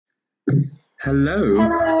Hello.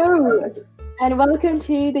 Hello, and welcome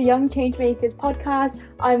to the Young Changemakers Podcast.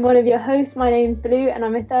 I'm one of your hosts. My name's Blue, and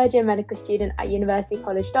I'm a third-year medical student at University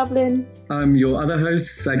College Dublin. I'm your other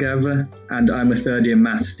host, Segev, and I'm a third-year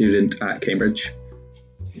maths student at Cambridge.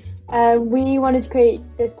 We wanted to create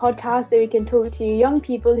this podcast so we can talk to young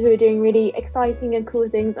people who are doing really exciting and cool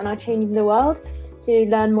things and are changing the world, to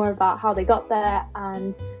learn more about how they got there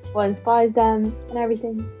and what inspires them and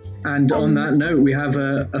everything. And on that note, we have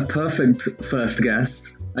a perfect first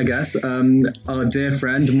guest, I guess, our dear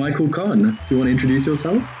friend, Michael Kohn. Do you want to introduce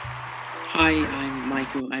yourself? Hi, I'm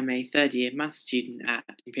Michael. I'm a third-year maths student at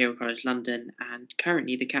Imperial College London and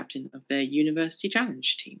currently the captain of their University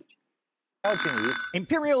Challenge team.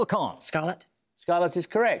 Imperial Kohn. Scarlet. Scarlet is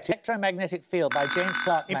correct. Electromagnetic field by James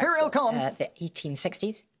Clerk Maxwell. Imperial Kohn. The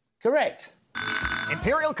 1860s. Correct.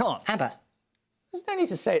 Imperial Kohn. Amber. There's no need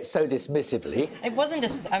to say it so dismissively. It wasn't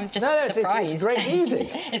dismissive. I was just surprised. It's great music.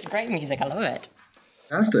 It's great music. I love it.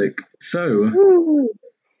 Fantastic. So,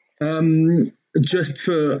 just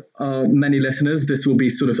for our many listeners, this will be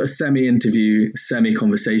sort of a semi-interview,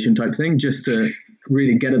 semi-conversation type thing, just to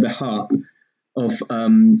really get at the heart of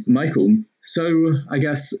Michael. So, I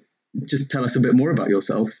guess, just tell us a bit more about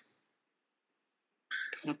yourself.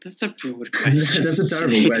 God, that's a broad question. That's a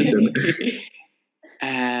terrible question.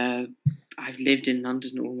 I've lived in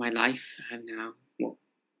London all my life. I'm now,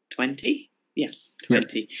 20? Yeah,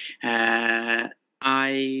 20. Yep.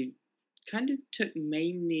 I kind of took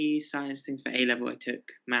mainly science things for A-level. I took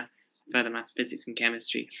maths, further maths, physics and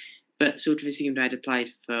chemistry. But sort of assumed I'd applied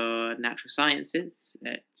for natural sciences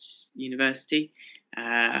at university.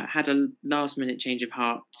 Had a last-minute change of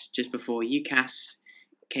heart just before UCAS.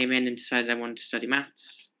 Came in and decided I wanted to study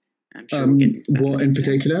maths. I'm sure what in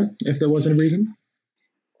particular, if there wasn't a reason?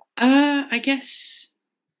 I guess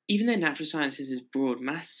even though natural sciences is broad,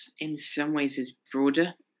 maths in some ways is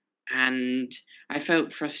broader, and I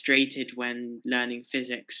felt frustrated when learning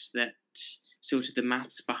physics that sort of the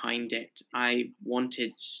maths behind it, I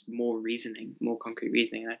wanted more reasoning, more concrete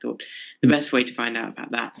reasoning, and I thought the best way to find out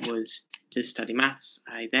about that was to study maths.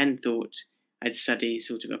 I then thought I'd study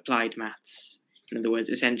sort of applied maths, in other words,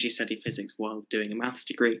 essentially study physics while doing a maths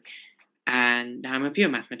degree. And now I'm a pure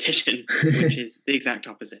mathematician, which is the exact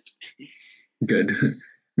opposite. Good.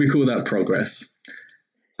 We call that progress.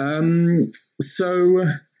 So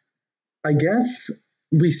I guess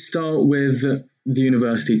we start with the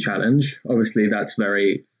University Challenge. Obviously, that's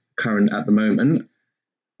very current at the moment.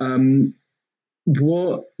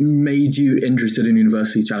 What made you interested in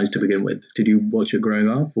University Challenge to begin with? Did you watch it growing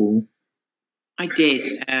up, or? I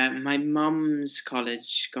did. My mum's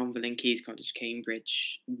college, Gonville Keys College,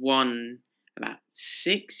 Cambridge, won about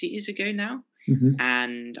 6 years ago now. Mm-hmm.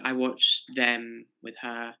 And I watched them with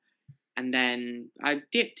her. And then I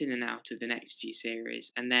dipped in and out of the next few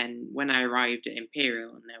series. And then when I arrived at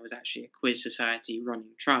Imperial and there was actually a quiz society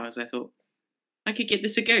running trials, I thought I could give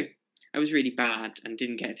this a go. I was really bad and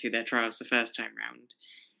didn't get through their trials the first time round.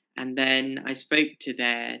 And then I spoke to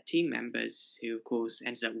their team members, who, of course,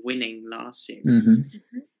 ended up winning last series,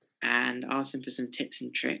 mm-hmm. and asked them for some tips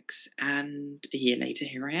and tricks. And a year later,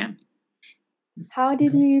 here I am. How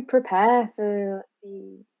did you prepare for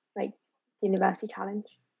the University Challenge?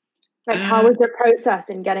 How was the process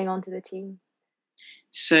in getting onto the team?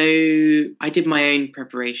 So I did my own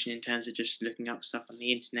preparation in terms of just looking up stuff on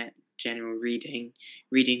the internet, general reading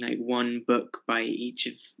like one book by each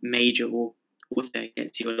of major author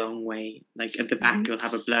gets you a long way. Like at the back, you'll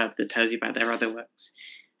have a blurb that tells you about their other works.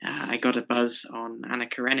 I got a buzz on Anna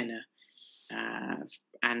Karenina,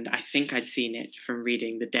 and I think I'd seen it from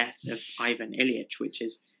reading The Death of Ivan Ilyich, which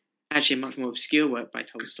is actually a much more obscure work by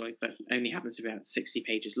Tolstoy, but only happens to be about 60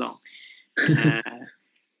 pages long.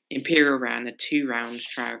 Imperial ran a 2-round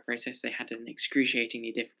trial process. They had an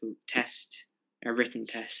excruciatingly difficult test, a written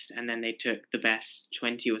test, and then they took the best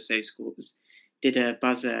 20 or so scores, did a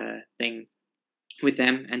buzzer thing with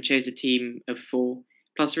them, and chose a team of 4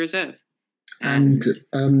 plus a reserve. And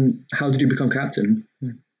how did you become captain?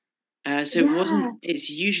 It's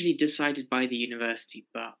usually decided by the university,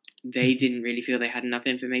 but they didn't really feel they had enough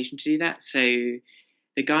information to do that. So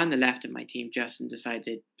the guy on the left of my team, Justin,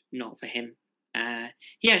 decided not for him.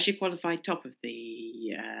 He actually qualified top of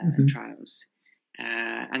the trials.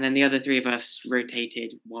 And then the other 3 of us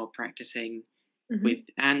rotated while practicing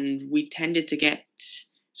and we tended to get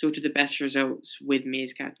sort of the best results with me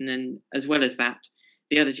as captain, and as well as that,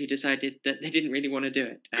 the other 2 decided that they didn't really want to do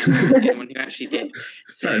it. Anyone who actually did.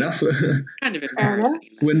 So fair enough. Kind of embarrassing.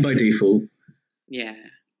 Win by default. Yeah.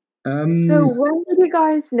 So when did you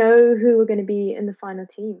guys know who were going to be in the final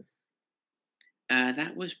team?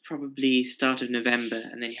 That was probably start of November,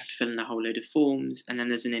 and then you have to fill in a whole load of forms, and then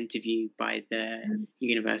there's an interview by the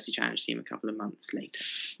University Challenge team a couple of months later.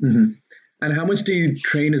 Mm-hmm. And how much do you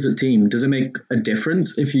train as a team? Does it make a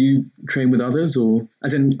difference if you train with others, or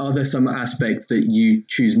as in, are there some aspects that you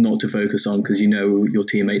choose not to focus on because you know your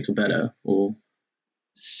teammates are better? Or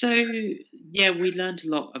so yeah, we learned a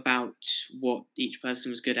lot about what each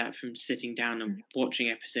person was good at from sitting down and watching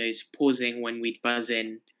episodes, pausing when we'd buzz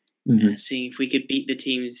in, seeing if we could beat the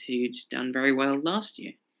teams who'd done very well last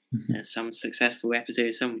year. Some successful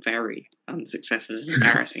episodes, some very unsuccessful,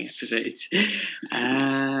 embarrassing episodes.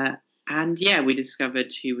 And yeah, we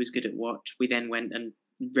discovered who was good at what. We then went and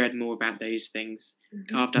read more about those things,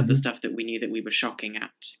 carved up the stuff that we knew that we were shocking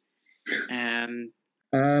at.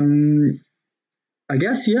 I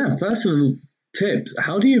guess, yeah, personal tips.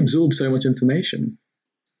 How do you absorb so much information?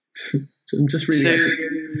 So I'm just really... So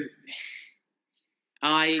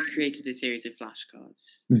I created a series of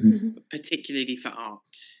flashcards, particularly for art.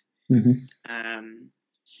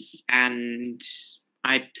 And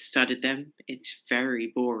I studied them. It's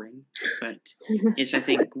very boring, but it's, I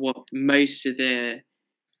think, what most of the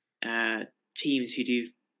teams who do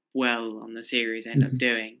well on the series end up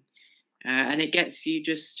doing. And it gets you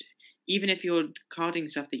just, even if you're carding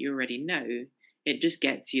stuff that you already know, it just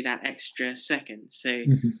gets you that extra second. So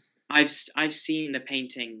I've seen the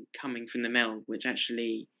painting coming from the mill, which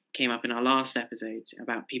actually came up in our last episode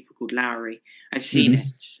about people called Lowry. I've seen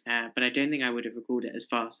it, but I don't think I would have recalled it as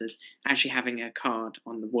fast as actually having a card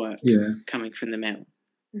on the work coming from the mill.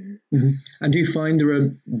 And do you find there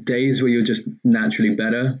are days where you're just naturally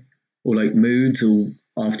better, or like moods, or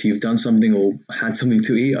after you've done something or had something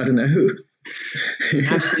to eat? I don't know.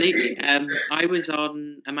 Absolutely. I was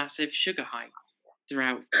on a massive sugar high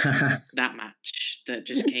throughout that match that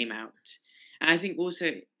just came out. And I think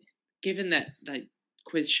also, given that like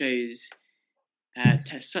quiz shows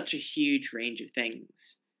test such a huge range of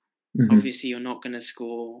things, obviously you're not going to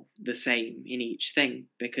score the same in each thing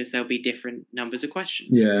because there'll be different numbers of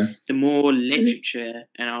questions. The more literature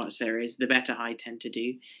and arts there is, the better I tend to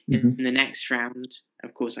do. In the next round,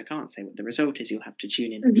 of course, I can't say what the result is. You'll have to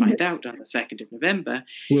tune in and find out on the 2nd of November.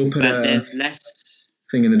 We'll put there's less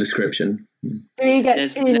thing in the description. Do you get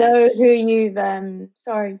to know who you've do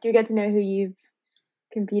you get to know who you've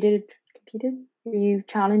competed, who you've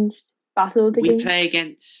challenged, battled against? We play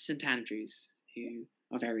against St Andrews, who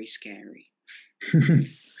are very scary.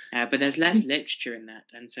 But there's less literature in that,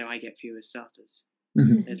 and so I get fewer starters.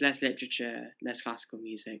 There's less literature, less classical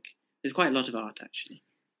music. There's quite a lot of art, actually.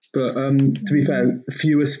 But to be fair,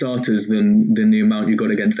 fewer starters than the amount you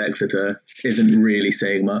got against Exeter isn't really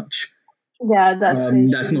saying much. Yeah,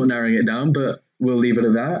 that's not narrowing it down, but we'll leave it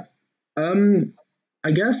at that.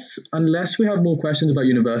 I guess unless we have more questions about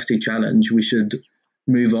University Challenge, we should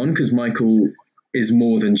move on because Michael is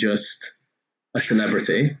more than just a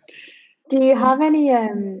celebrity. Do you have any,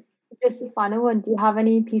 just a final one, do you have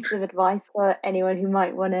any piece of advice for anyone who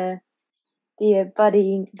might want to be a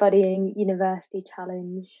buddying University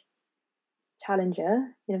Challenge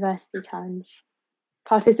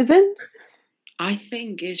participant? I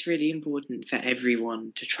think it's really important for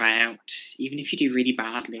everyone to try out, even if you do really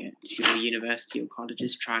badly at your university or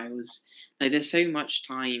college's trials. Like, there's so much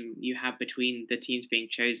time you have between the teams being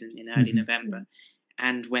chosen in early November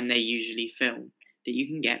and when they usually film that you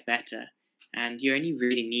can get better. And you only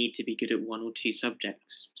really need to be good at one or two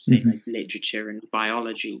subjects, say like literature and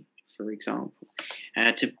biology, for example,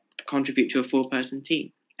 to contribute to a 4-person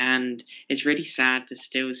team. And it's really sad to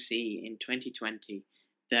still see in 2020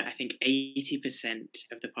 that I think 80%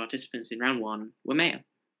 of the participants in round 1 were male.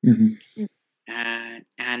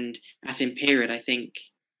 And at Imperial, I think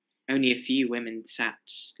only a few women sat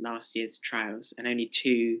last year's trials, and only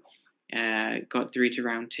 2 got through to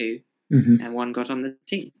round 2, and 1 got on the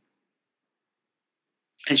team.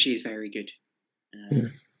 And she's very good.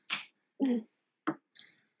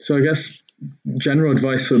 So I guess general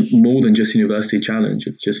advice for more than just University Challenge,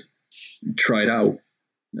 it's just try it out.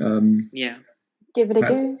 Give it a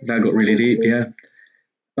go. That got really deep, yeah.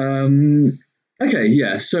 Okay,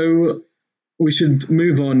 yeah, so we should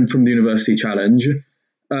move on from the University Challenge.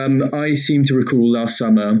 I seem to recall last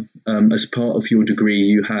summer, as part of your degree,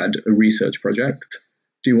 you had a research project.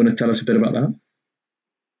 Do you want to tell us a bit about that?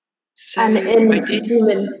 So and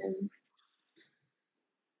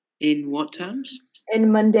in what terms?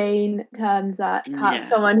 In mundane terms that perhaps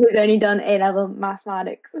someone who's only done A-level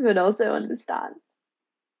mathematics would also understand.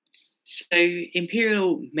 So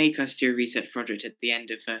Imperial make us do a research project at the end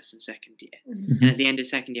of first and second year. And at the end of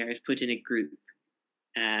second year, I was put in a group.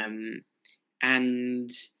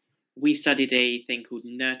 And we studied a thing called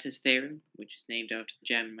Noether's theorem, which is named after the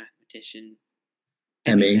German mathematician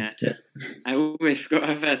Emmy. Noether. I almost forgot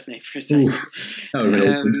her first name for a second. Oof, that would have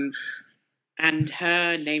been awkward. And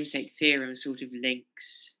her namesake theorem sort of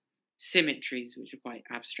links symmetries, which are quite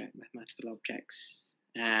abstract mathematical objects,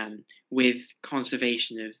 with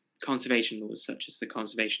conservation laws such as the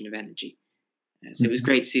conservation of energy. So it was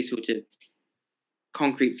great to see sort of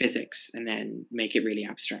concrete physics and then make it really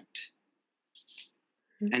abstract.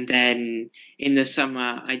 And then in the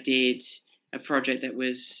summer, I did a project that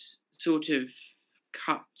was sort of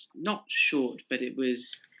cut, not short, but it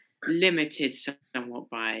was limited somewhat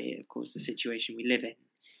by, of course, the situation we live in.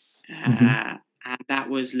 And that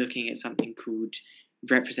was looking at something called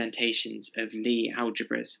representations of Lie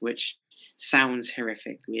algebras, which sounds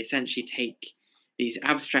horrific. We essentially take these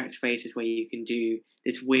abstract spaces where you can do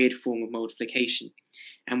this weird form of multiplication,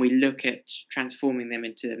 and we look at transforming them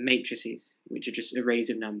into matrices, which are just arrays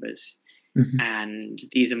of numbers, and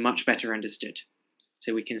these are much better understood.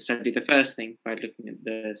 So we can study the first thing by looking at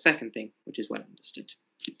the second thing, which is well understood.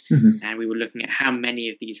 And we were looking at how many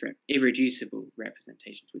of these irreducible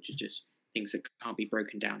representations, which are just things that can't be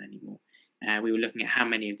broken down anymore, we were looking at how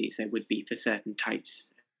many of these there would be for certain types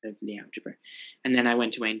of Lie algebra. And then I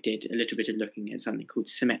went away and did a little bit of looking at something called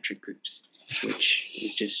symmetric groups, which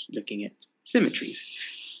is just looking at symmetries,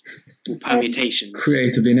 or permutations.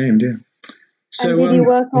 Creatively named, yeah. So, did you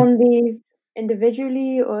work on these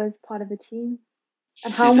individually or as part of a team?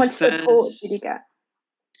 And how much support did you get?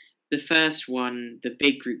 The first one, the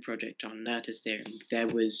big group project on Noether's theorem, there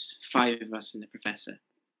was 5 of us and the professor.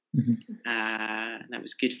 And that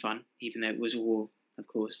was good fun, even though it was all, of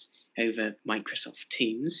course, over Microsoft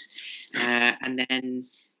Teams. And then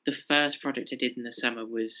the first project I did in the summer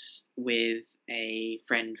was with a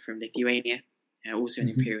friend from Lithuania, also an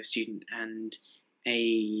Imperial student, and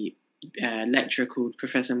a lecturer called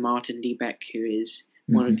Professor Martin Liebeck, who is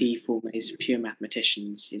one of the foremost pure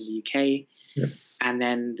mathematicians in the UK. And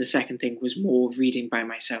then the second thing was more reading by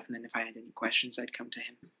myself, and then if I had any questions, I'd come to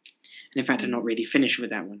him. And in fact, I'm not really finished with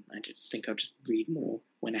that one. I just think I'll just read more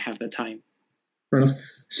when I have the time. Fair enough.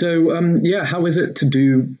 So, how is it to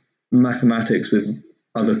do mathematics with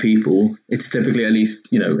other people? It's typically, at least,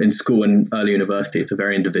 in school and early university, it's a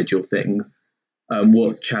very individual thing.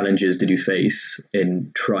 What challenges did you face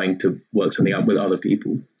in trying to work something out with other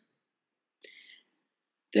people?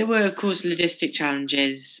 There were, of course, logistic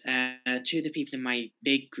challenges. 2 of the people in my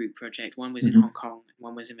big group project, one was in Hong Kong, and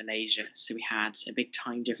one was in Malaysia, so we had a big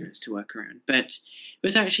time difference to work around. But it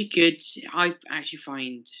was actually good. I actually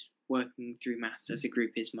find working through maths as a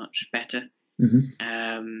group is much better.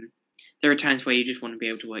 There are times where you just want to be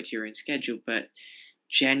able to work to your own schedule, but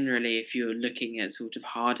generally, if you're looking at sort of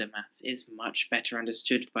harder maths, it's much better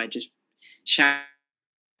understood by just shouting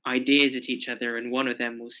ideas at each other, and one of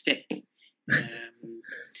them will stick.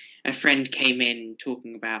 A friend came in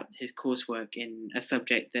talking about his coursework in a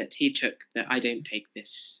subject that he took that I don't take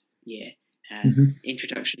this year,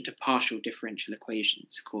 Introduction to Partial Differential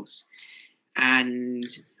Equations course. And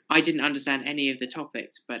I didn't understand any of the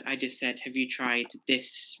topics, but I just said, have you tried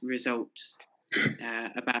this result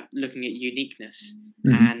about looking at uniqueness?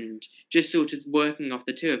 And just sort of working off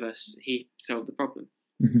the 2 of us, he solved the problem.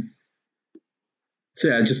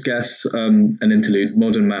 So I just guess an interlude.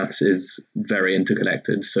 Modern maths is very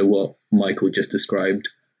interconnected. So what Michael just described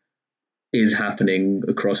is happening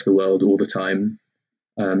across the world all the time.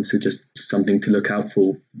 So just something to look out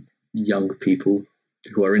for young people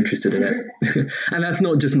who are interested in it. And that's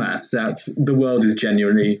not just maths. The world is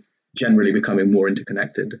generally becoming more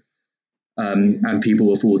interconnected. And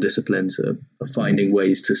people of all disciplines are finding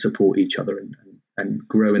ways to support each other and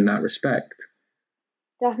grow in that respect.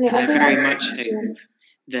 Definitely. I very much hope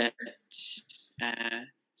that...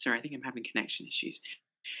 sorry, I think I'm having connection issues.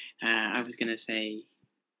 I was going to say,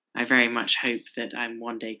 I very much hope that I'm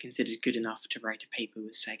one day considered good enough to write a paper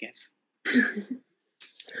with Segev.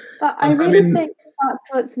 But I really think that's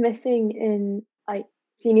what's missing in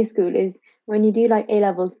senior school is when you do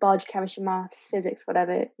A-levels, biology, chemistry, maths, physics,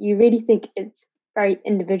 whatever, you really think it's very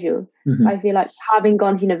individual. I feel like having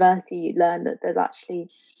gone to university, you learn that there's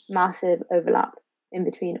actually massive overlap in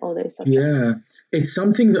between all those subjects. Yeah, it's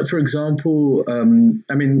something that, for example,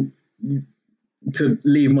 to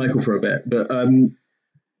leave Michael for a bit, but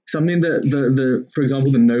something that for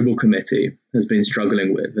example, the Nobel Committee has been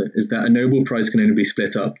struggling with is that a Nobel Prize can only be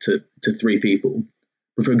split up to 3 people.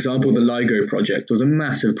 But for example, the LIGO project was a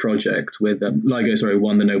massive project with LIGO,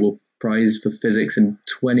 won the Nobel Prize for physics in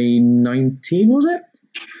 2019, was it?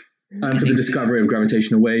 For the discovery of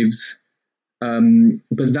gravitational waves.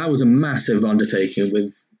 But that was a massive undertaking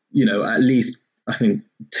with, at least, I think,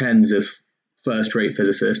 tens of first-rate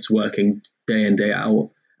physicists working day in, day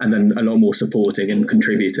out, and then a lot more supporting and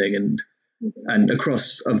contributing. And and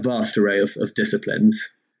across a vast array of disciplines.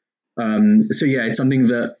 So yeah, it's something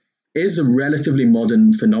that is a relatively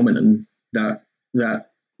modern phenomenon that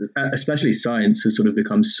especially science has sort of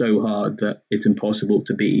become so hard that it's impossible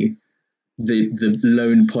to be the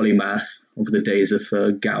lone polymath of the days of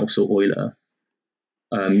Gauss or Euler.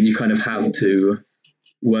 You kind of have to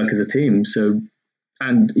work as a team. So,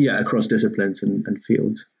 and yeah, across disciplines and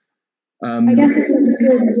fields. I guess it's also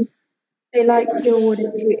because they like to award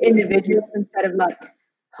it to individuals instead of like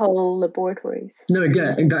whole laboratories. No,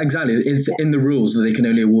 again, exactly. It's in the rules that they can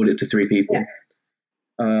only award it to 3 people. Yeah.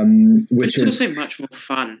 Which it's is also much more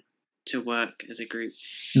fun to work as a group.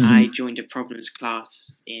 Mm-hmm. I joined a problems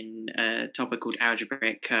class in a topic called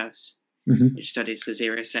algebraic curves, which studies the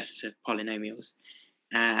zero sets of polynomials.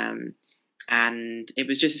 And it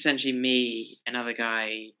was just essentially me, another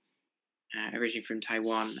guy originally from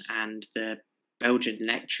Taiwan, and the Belgian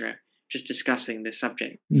lecturer just discussing the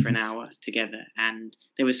subject for an hour together. And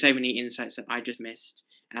there were so many insights that I just missed,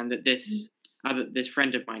 and that this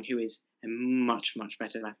friend of mine, who is a much, much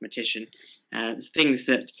better mathematician, things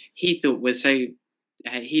that he thought were so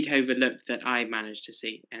he'd overlooked that I managed to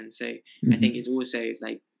see. And so I think it's also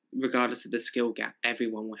like, regardless of the skill gap,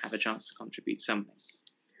 everyone will have a chance to contribute something.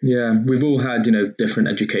 Yeah, we've all had, different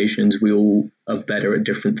educations. We all are better at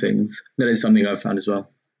different things. That is something I've found as well.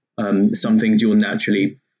 Some things you'll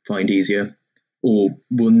naturally find easier or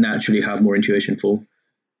will naturally have more intuition for.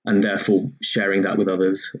 And therefore, sharing that with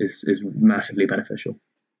others is massively beneficial.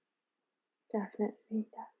 Definitely.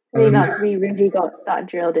 I think that we really got that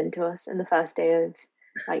drilled into us in the first day of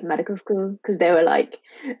like medical school, because they were like,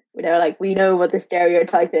 we know what the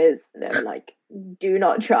stereotype is. And they were like, do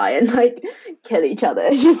not try and like kill each other.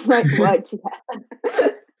 Just like work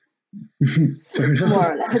together. Fair enough.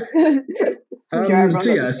 More or less.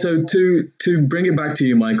 So to bring it back to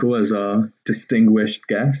you, Michael, as our distinguished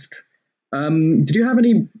guest, did you have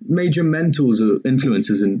any major mentors or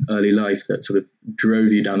influences in early life that sort of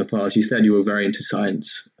drove you down the path? You said you were very into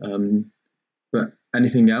science, but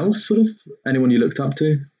anything else, sort of anyone you looked up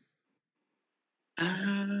to?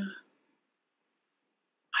 I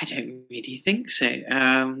don't really think so.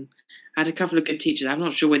 I had a couple of good teachers. I'm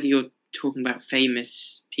not sure whether you're talking about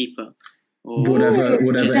famous people or whatever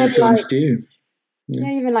influenced you.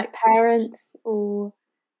 Yeah, even like parents or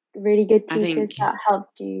really good teachers that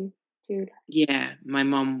helped you too. Yeah, my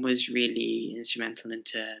mum was really instrumental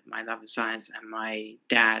into my love of science, and my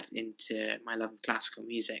dad into my love of classical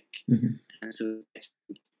music. And so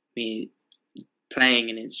me playing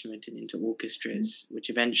an instrument and into orchestras, which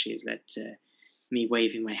eventually has led to me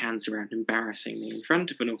waving my hands around embarrassingly in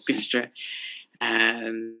front of an orchestra.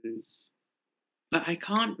 But I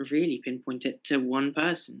can't really pinpoint it to one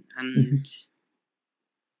person. And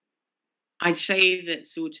I'd say that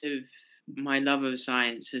sort of my love of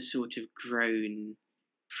science has sort of grown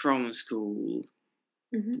from school,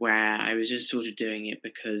 where I was just sort of doing it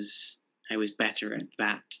because I was better at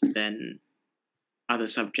that than other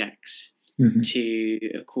subjects, to,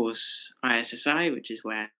 of course, ISSI, which is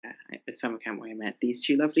where, at the summer camp where I met these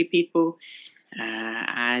 2 lovely people.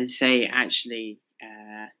 I'd say, actually,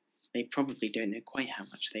 they probably don't know quite how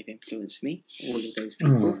much they've influenced me, all of those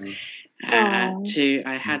people.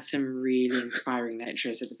 I had some really inspiring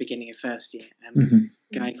lecturers at the beginning of first year. A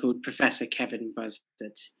guy called Professor Kevin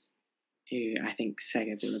Buzzard, who I think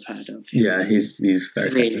Segev will have heard of. Yeah, he's very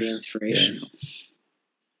really famous. Inspirational. Yeah.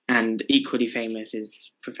 And equally famous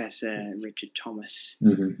is Professor Richard Thomas,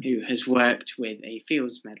 who has worked with a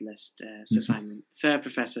Fields medalist, Sir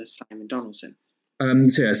Professor Simon Donaldson.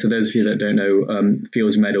 So those of you that don't know,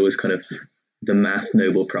 Fields Medal is kind of the Math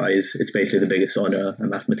Nobel Prize. It's basically the biggest honor a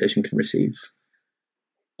mathematician can receive.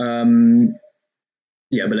 But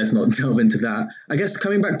let's not delve into that. I guess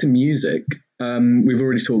coming back to music, we've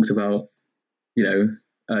already talked about,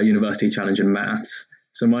 university challenge in maths.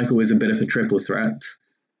 So Michael is a bit of a triple threat.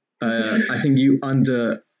 I think you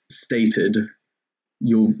understated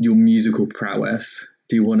your musical prowess.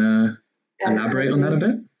 Do you want to elaborate on that a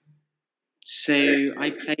bit? So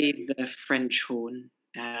I played the French horn,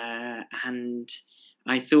 and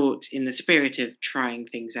I thought, in the spirit of trying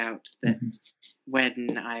things out, that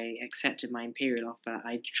when I accepted my Imperial offer,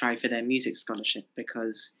 I'd try for their music scholarship,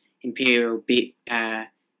 because Imperial, for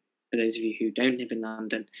those of you who don't live in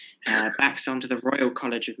London, backs onto the Royal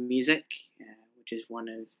College of Music, which is one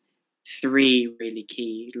of 3 really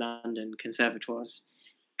key London conservatoires.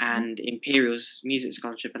 And Imperial's music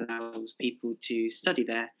scholarship allows people to study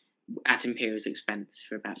there at Imperial's expense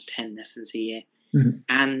for about 10 lessons a year.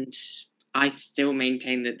 And I still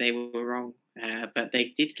maintain that they were wrong, but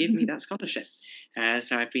they did give me that scholarship.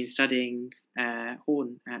 So I've been studying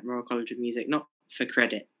horn at Royal College of Music, not for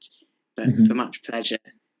credit, but for much pleasure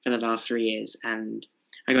for the last 3 years. And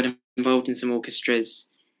I got involved in some orchestras,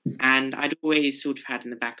 and I'd always sort of had in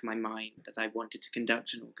the back of my mind that I wanted to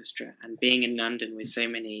conduct an orchestra. And being in London with so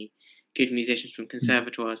many good musicians from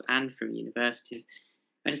conservatoires and from universities,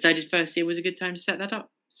 I decided first year was a good time to set that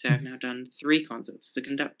up. So I've now done 3 concerts as a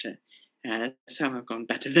conductor. Some have gone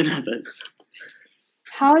better than others.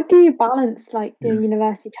 How do you balance like doing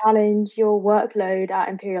University Challenge, your workload at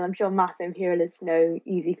Imperial? I'm sure maths at Imperial is no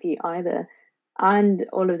easy feat either, and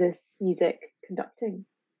all of this music conducting.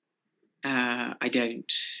 I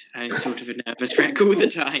don't. I'm sort of a nervous wreck all the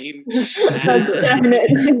time.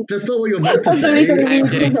 That's not what you're meant to say.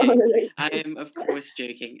 I am, of course,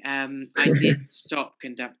 joking. I did stop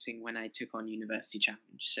conducting when I took on University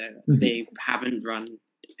Challenge, so they haven't run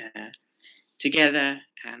together,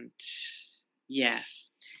 and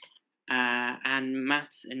and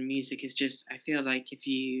maths and music is just, I feel like if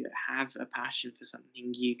you have a passion for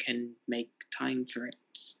something, you can make time for it,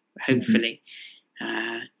 hopefully.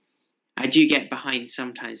 I do get behind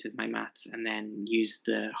sometimes with my maths and then use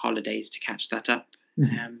the holidays to catch that up.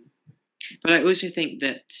 But I also think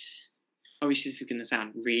that, obviously this is going to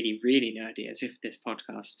sound really, really nerdy, as if this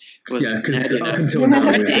podcast was because up until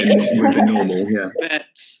now we've been normal, But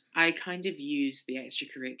I kind of use the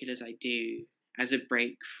extracurriculars I do as a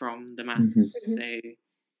break from the maths. So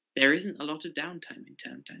there isn't a lot of downtime in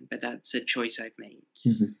term time, but that's a choice I've made.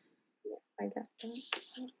 I guess so.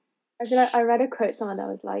 I feel like I read a quote somewhere that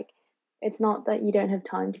was like, it's not that you don't have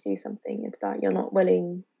time to do something, it's that you're not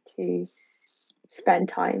willing to spend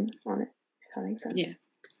time on it, if that makes sense. Yeah.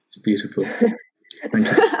 It's beautiful. Thank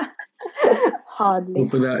you. Hardly. Well,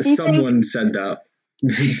 for that, someone said that.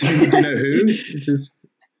 do you know who? Just...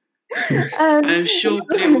 I'm sure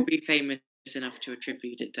Blue will be famous enough to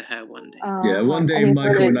attribute it to her one day. One day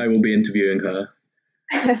Michael and I will be interviewing her.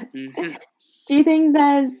 Do you think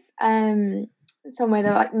there's somewhere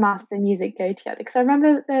that like maths and music go together? Because I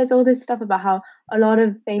remember there's all this stuff about how a lot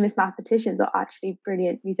of famous mathematicians are actually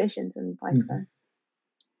brilliant musicians and vice versa.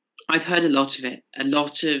 I've heard a lot of it. A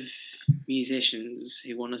lot of musicians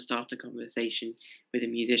who want to start a conversation with a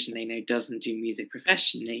musician they know doesn't do music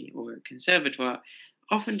professionally or at conservatoire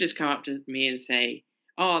often just come up to me and say,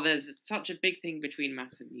 "Oh, there's such a big thing between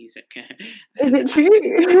maths and music." Is it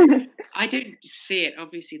true? I don't see it.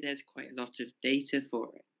 Obviously, there's quite a lot of data for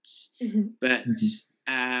it, but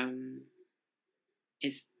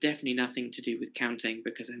it's definitely nothing to do with counting,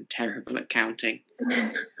 because I'm terrible at counting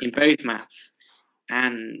in both maths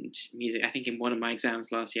and music. I think in one of my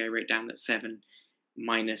exams last year, I wrote down that 7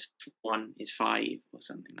 minus 1 is 5 or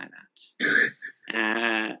something like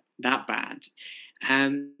that. That bad.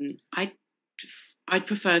 I'd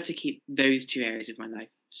prefer to keep those 2 areas of my life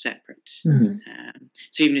separate.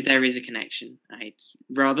 So even if there is a connection, I'd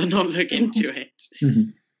rather not look into it.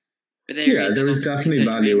 But there is definitely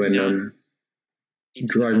value in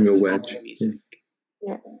driving a wedge.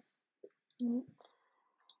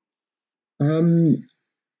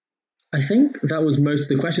 I think that was most of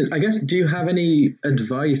the questions. I guess, do you have any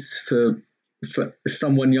advice for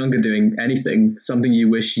someone younger doing anything, something you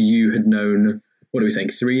wish you had known, what are we saying,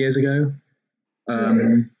 3 years ago?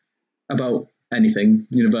 About anything,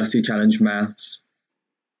 University Challenge, maths,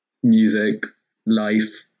 music,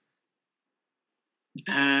 life,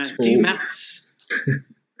 do maths.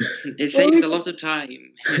 It saves a lot of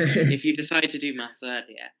time if you decide to do maths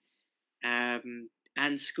earlier.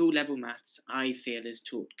 And school level maths, I feel, is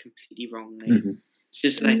taught completely wrongly.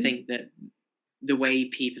 Just that I think that the way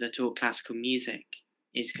people are taught classical music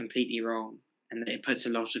is completely wrong, and that it puts a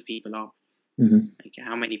lot of people off. Like,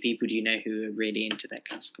 how many people do you know who are really into their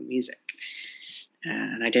classical music?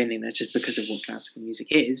 And I don't think that's just because of what classical music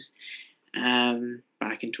is. But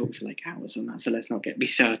I can talk for like hours on that, so let's not get me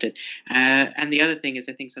started. And the other thing is,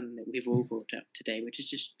 I think something that we've all brought up today, which is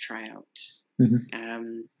just try out.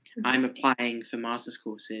 I'm applying for master's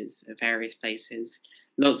courses at various places.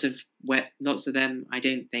 Lots of them I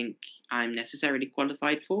don't think I'm necessarily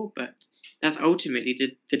qualified for, but that's ultimately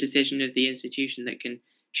the decision of the institution that can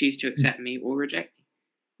choose to accept me or reject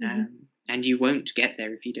me. And you won't get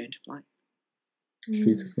there if you don't apply.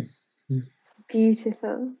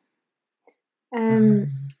 Beautiful.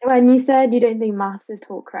 When you said you don't think maths is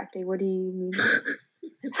taught correctly, what do you mean?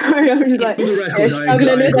 Sorry, I'm just like, for the record, I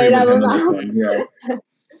agree with him on this one.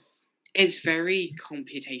 It's very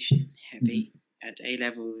computation heavy at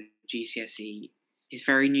A-level GCSE. It's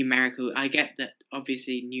very numerical. I get that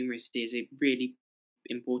obviously numeracy is a really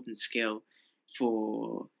important skill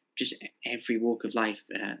for just every walk of life,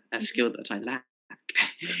 a skill that I lack.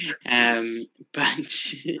 But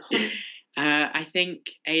I think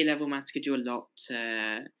A-level maths could do a lot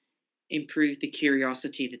improve the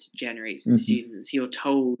curiosity that it generates in students. You're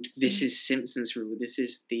told this is Simpson's rule, this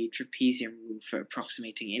is the trapezium rule for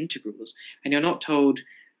approximating integrals, and you're not told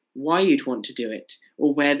why you'd want to do it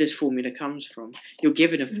or where this formula comes from. You're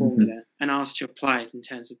given a formula and asked to apply it in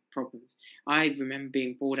terms of problems. I remember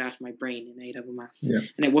being bored out of my brain in A-level maths,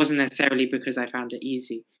 and it wasn't necessarily because I found it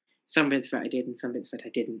easy. Some bits of it I did and some bits of it I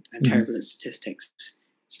didn't. I'm terrible at statistics.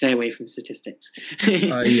 Stay away from statistics.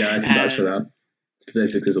 Yeah, I can vouch for that.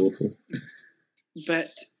 Statistics is awful.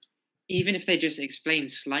 But even if they just explain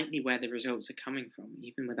slightly where the results are coming from,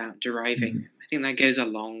 even without deriving them, I think that goes a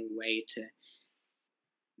long way to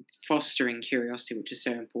fostering curiosity, which is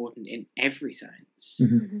so important in every science.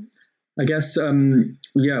 I guess, one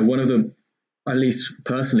of the, at least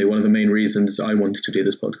personally, one of the main reasons I wanted to do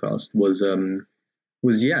this podcast was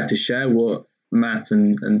to share what maths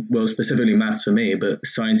and well, specifically maths for me, but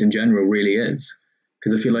science in general really is.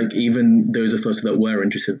 Because I feel like even those of us that were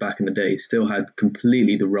interested back in the day still had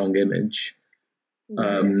completely the wrong image.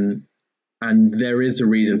 And there is a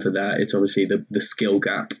reason for that. It's obviously the skill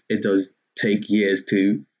gap. It does take years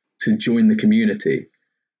to join the community.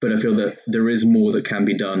 But I feel that there is more that can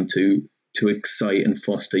be done to excite and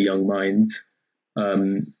foster young minds,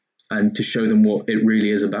 and to show them what it really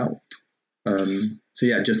is about. So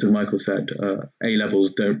yeah, just as Michael said,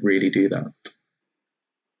 A-levels don't really do that.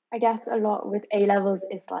 I guess a lot with A-levels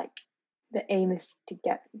is like the aim is to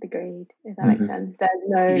get the grade, if that makes sense. There's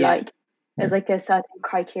no there's like a certain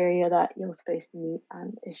criteria that you're supposed to meet,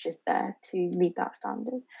 and it's just there to meet that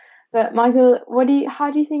standard. But Michael,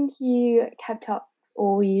 how do you think you kept up,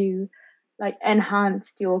 or you like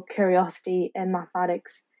enhanced your curiosity in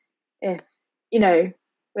mathematics if,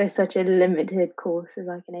 with such a limited course as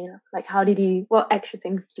like an A-level? Like what extra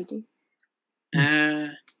things did you do?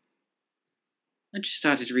 I just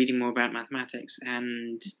started reading more about mathematics,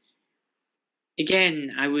 and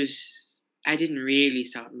again, I didn't really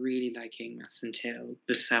start really liking maths until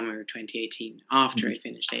the summer of 2018, after I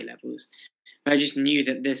finished A-levels. But I just knew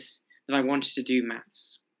that I wanted to do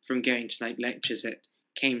maths from going to like lectures at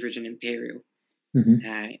Cambridge and Imperial.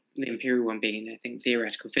 The Imperial one being, I think,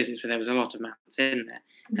 theoretical physics, but there was a lot of maths in there.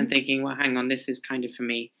 And thinking, well, hang on, this is kind of for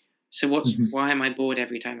me. So why am I bored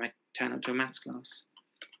every time I turn up to a maths class?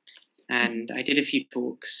 And I did a few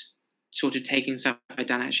talks, sort of taking stuff I'd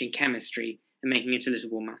done actually in chemistry and making it a little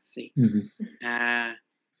more mathsy.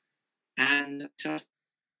 And I started,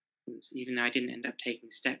 even though I didn't end up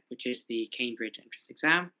taking STEP, which is the Cambridge entrance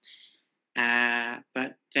exam,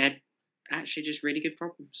 but they're actually just really good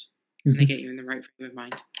problems. And they get you in the right frame of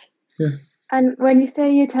mind. And when you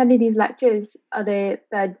say you attended these lectures, are they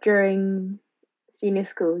during senior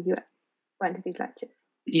school you went to these lectures?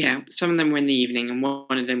 Yeah, some of them were in the evening, and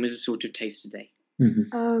one of them was a sort of taste of day.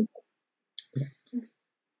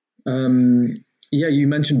 Yeah, you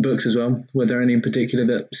mentioned books as well. Were there any in particular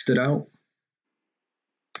that stood out?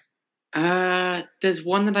 There's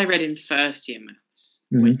one that I read in first year maths,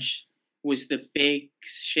 which was the big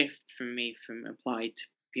shift from me from applied to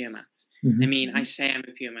pure maths. I mean, I say I'm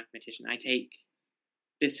a pure mathematician.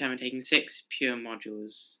 This term I'm taking 6 pure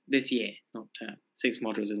modules this year, not term. 6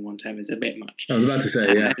 modules in one term is a bit much. I was about to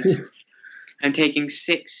say, yeah. I'm taking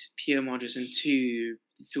 6 pure modules and 2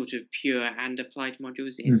 sort of pure and applied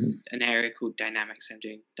modules in an area called dynamics. I'm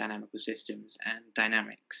doing dynamical systems and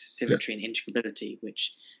dynamics, symmetry and integrability,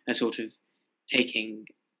 which are sort of taking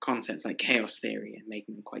concepts like chaos theory and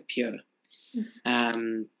making them quite pure.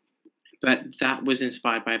 But that was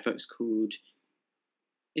inspired by books called,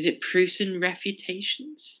 is it Proofs and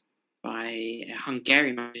Refutations? By a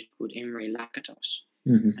Hungarian mathematician called Imre Lakatos.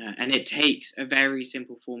 And it takes a very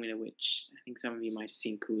simple formula, which I think some of you might have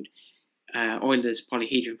seen, called Euler's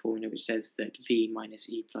polyhedron formula, which says that V minus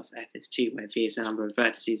E plus F is 2, where V is the number of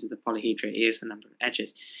vertices of the polyhedra, E is the number of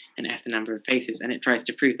edges, and F the number of faces, and it tries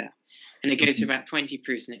to prove that. And it goes through about 20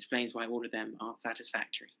 proofs and explains why all of them aren't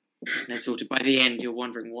satisfactory. And then sort of by the end, you're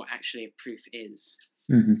wondering what actually a proof is.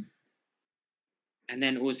 And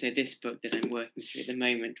then also this book that I'm working through at the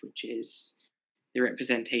moment, which is the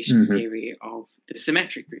representation theory of the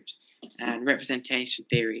symmetric groups. And representation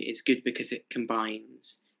theory is good because it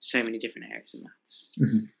combines so many different areas of maths.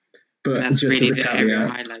 But and that's just really as a the area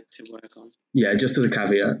caveat, I like to work on. Yeah, just as a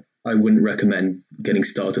caveat, I wouldn't recommend getting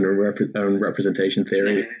started on representation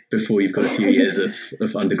theory before you've got a few years of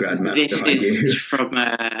undergrad maths behind you. This is from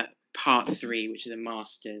part 3, which is a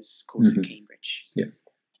master's course at Cambridge. Yeah.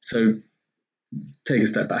 So take a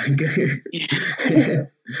step back.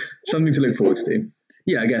 Something to look forward to.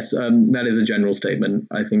 Yeah, I guess that is a general statement.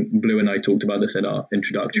 I think Blue and I talked about this in our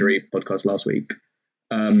introductory podcast last week.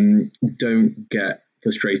 Don't get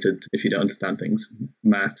frustrated if you don't understand things.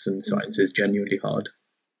 Maths and science is genuinely hard.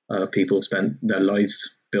 people have spent their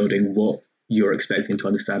lives building what you're expecting to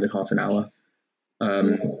understand in half an hour.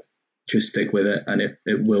 Just stick with it, and it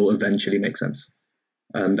will eventually make sense.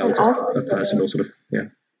 That was just a personal sort of, yeah.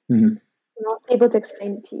 Mm-hmm. I'm not able to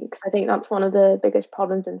explain it to you, because I think that's one of the biggest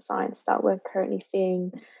problems in science that we're currently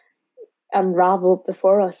seeing unraveled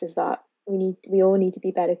before us, is that we all need to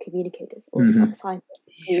be better communicators. Or scientists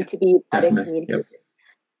need to be better communicators.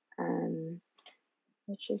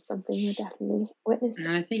 Which is something we're definitely witnessing.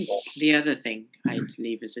 And I think the other thing I'd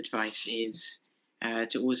leave as advice is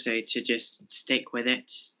to just stick with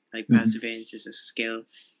it. Like perseverance is a skill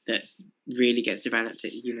that really gets developed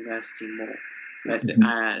at university more. But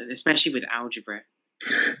especially with algebra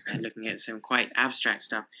and looking at some quite abstract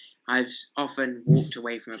stuff, I've often walked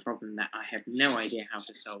away from a problem that I have no idea how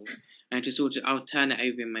to solve. And I'll turn it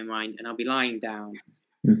over in my mind, and I'll be lying down,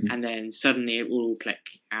 and then suddenly it will all click.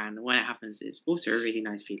 And when it happens, it's also a really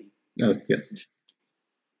nice feeling. Oh, yeah.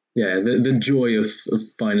 Yeah, the joy of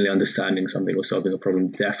finally understanding something or solving a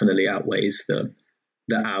problem definitely outweighs the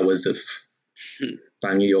hours of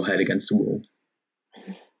banging your head against a wall.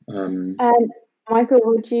 Michael,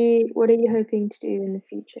 what are you hoping to do in the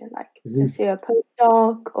future? Like pursue a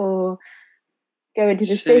postdoc or go into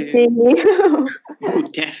the city?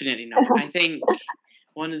 Definitely not. I think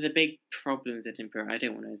one of the big problems at Imperial, I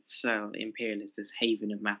don't want to sell Imperial as this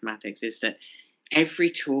haven of mathematics, is that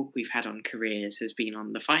every talk we've had on careers has been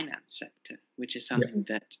on the finance sector, which is something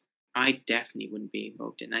that I definitely wouldn't be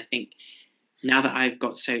involved in. I think now that I've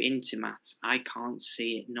got so into maths, I can't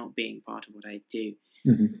see it not being part of what I do.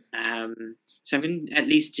 So I'm going to at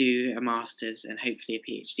least do a master's and hopefully a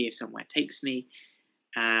PhD if somewhere takes me.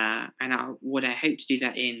 What I hope to do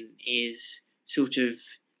that in is sort of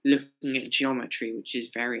looking at geometry, which is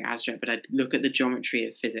very abstract, but I'd look at the geometry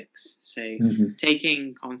of physics. So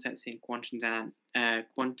taking concepts in quantum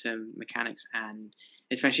mechanics, and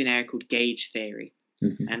especially an area called gauge theory,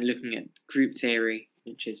 and looking at group theory,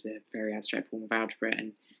 which is a very abstract form of algebra,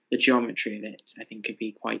 and the geometry of it, I think could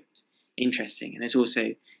be quite interesting. And there's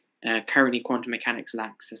also currently quantum mechanics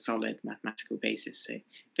lacks a solid mathematical basis, so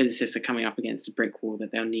physicists are coming up against a brick wall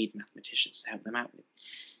that they'll need mathematicians to help them out with.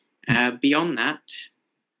 Beyond that,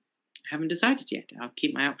 I haven't decided yet. I'll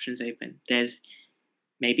keep my options open. There's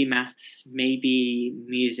maybe maths, maybe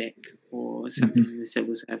music, or something in the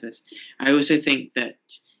civil service. I also think that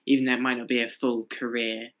even though it might not be a full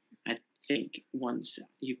career, I think once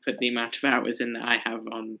you put the amount of hours in that I have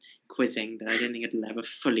on quizzing, that I don't think it'll ever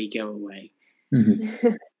fully go away.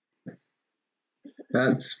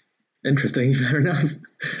 That's interesting. Fair enough.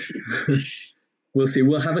 We'll see.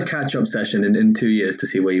 We'll have a catch-up session in 2 years to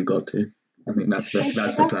see where you've got to. I think that's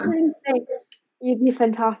the plan. You'd be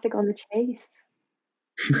fantastic on the chase.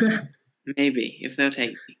 Maybe, if they'll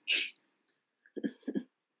take me.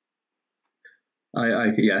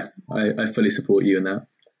 I fully support you in that.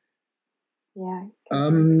 Yeah.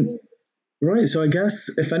 Right, so I guess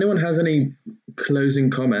if anyone has any closing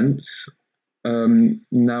comments,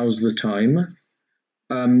 now's the time.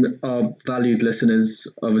 Our valued listeners,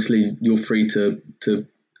 obviously, you're free to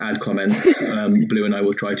add comments. Blue and I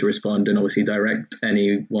will try to respond and obviously direct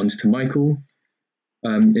any ones to Michael,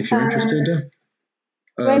 if you're interested.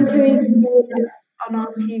 When can we see you next on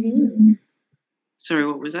our TV? Sorry,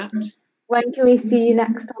 what was that? When can we see you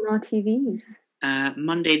next on our TVs?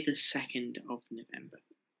 Monday the 2nd of November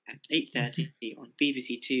at 8:30 on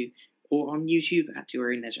BBC Two or on YouTube at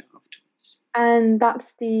your own leisure afterwards. And that's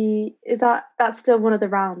still one of the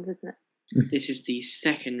rounds, isn't it? This is the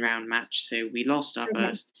second round match, so we lost our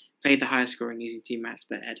first, played the highest scoring using team match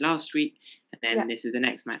that had last week, and then this is the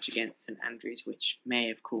next match against St Andrews, which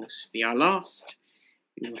may of course be our last.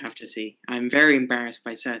 We will have to see. I'm very embarrassed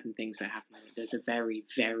by certain things that happen. There's a very,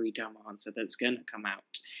 very dumb answer that's going to come out.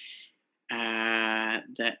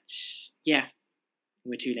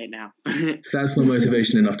 We're too late now. If that's not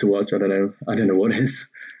motivation enough to watch, I don't know what is.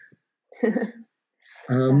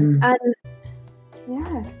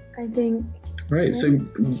 I think. Right, so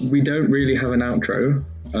we don't really have an outro,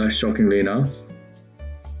 shockingly enough.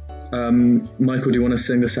 Michael, do you want to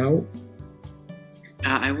sing us out?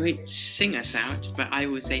 I won't sing us out, but I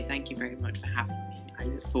will say thank you very much for having me. I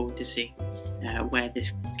look forward to seeing where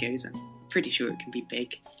this goes. I'm pretty sure it can be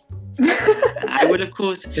big. I will, of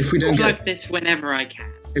course, plug this whenever I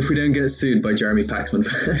can. If we don't get sued by Jeremy Paxman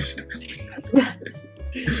first.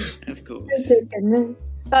 Of course. Oh, goodness.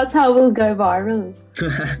 That's how we'll go viral.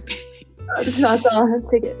 That's our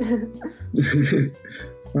ticket.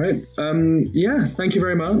 Right. Thank you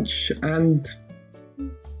very much, and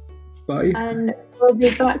bye. And we'll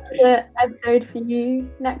be back to the episode for you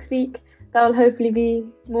next week. That'll hopefully be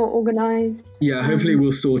more organised. Yeah, hopefully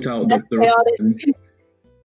we'll sort out the